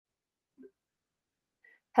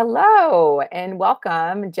Hello and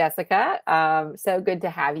welcome, Jessica. So good to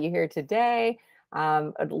have you here today.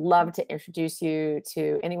 I'd love to introduce you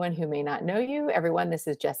to anyone who may not know you. Everyone, this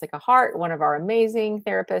is Jessica Hart, one of our amazing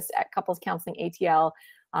therapists at Couples Counseling ATL.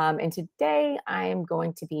 And today I am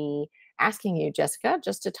going to be asking you, Jessica,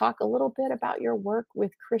 just to talk a little bit about your work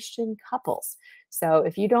with Christian couples. So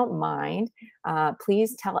if you don't mind,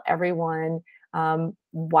 please tell everyone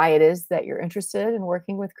why it is that you're interested in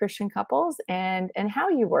working with Christian couples and how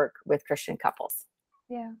you work with Christian couples.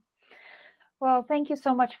 Yeah. Well, thank you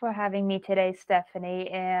so much for having me today, Stephanie.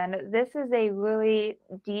 And this is a really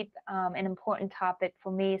deep and important topic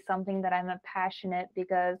for me, something that I'm a passionate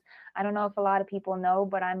because I don't know if a lot of people know,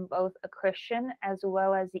 but I'm both a Christian as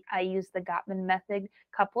well as I use the Gottman method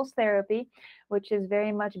couples therapy, which is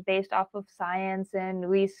very much based off of science and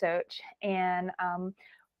research. And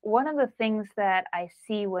one of the things that I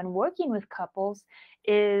see when working with couples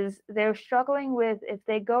is they're struggling with if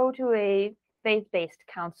they go to a faith-based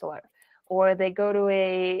counselor or they go to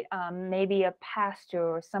a maybe a pastor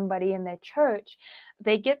or somebody in their church,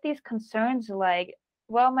 they get these concerns like,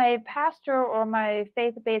 well, my pastor or my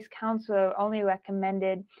faith-based counselor only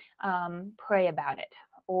recommended pray about it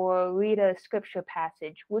or read a scripture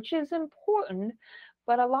passage, which is important.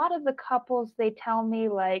 But a lot of the couples, they tell me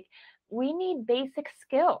like, we need basic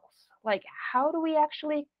skills. Like, how do we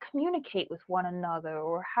actually communicate with one another?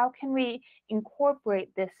 Or how can we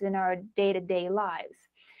incorporate this in our day-to-day lives?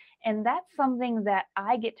 And that's something that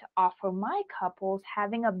I get to offer my couples,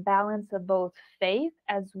 having a balance of both faith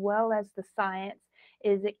as well as the science,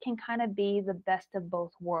 is it can kind of be the best of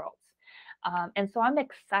both worlds. And so I'm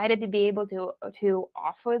excited to be able to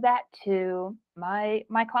offer that to my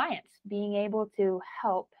clients, being able to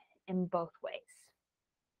help in both ways.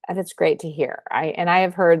 And it's great to hear. I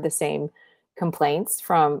have heard the same complaints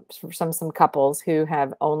from some couples who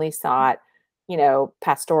have only sought,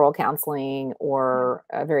 pastoral counseling Yeah. or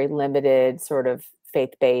a very limited sort of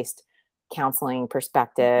faith-based counseling Mhm.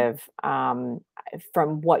 perspective.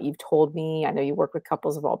 From what you've told me, I know you work with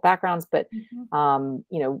couples of all backgrounds, but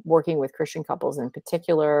Mhm. working with Christian couples in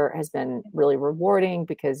particular has been really rewarding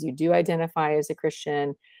because you do identify as a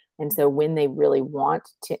Christian. And so when they really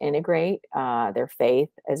want to integrate their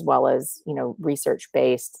faith as well as,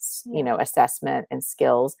 research-based, Yeah, assessment and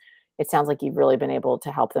skills, it sounds like you've really been able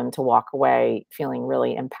to help them to walk away feeling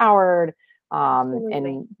really empowered absolutely.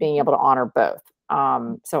 and being able to honor both.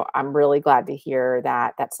 So I'm really glad to hear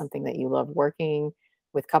that that's something that you love working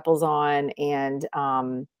with couples on. And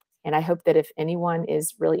I hope that if anyone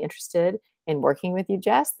is really interested in working with you,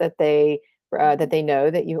 Jess, that Mhm. they know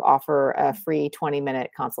that you offer a free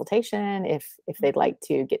 20-minute consultation if they'd Mhm. like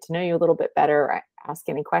to get to know you a little bit better, ask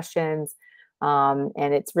any questions.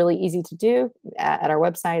 And it's really easy to do at our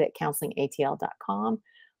website at counselingatl.com.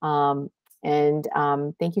 And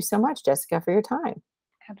thank you so much, Jessica, for your time.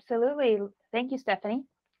 Absolutely. Thank you, Stephanie.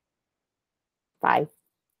 Bye.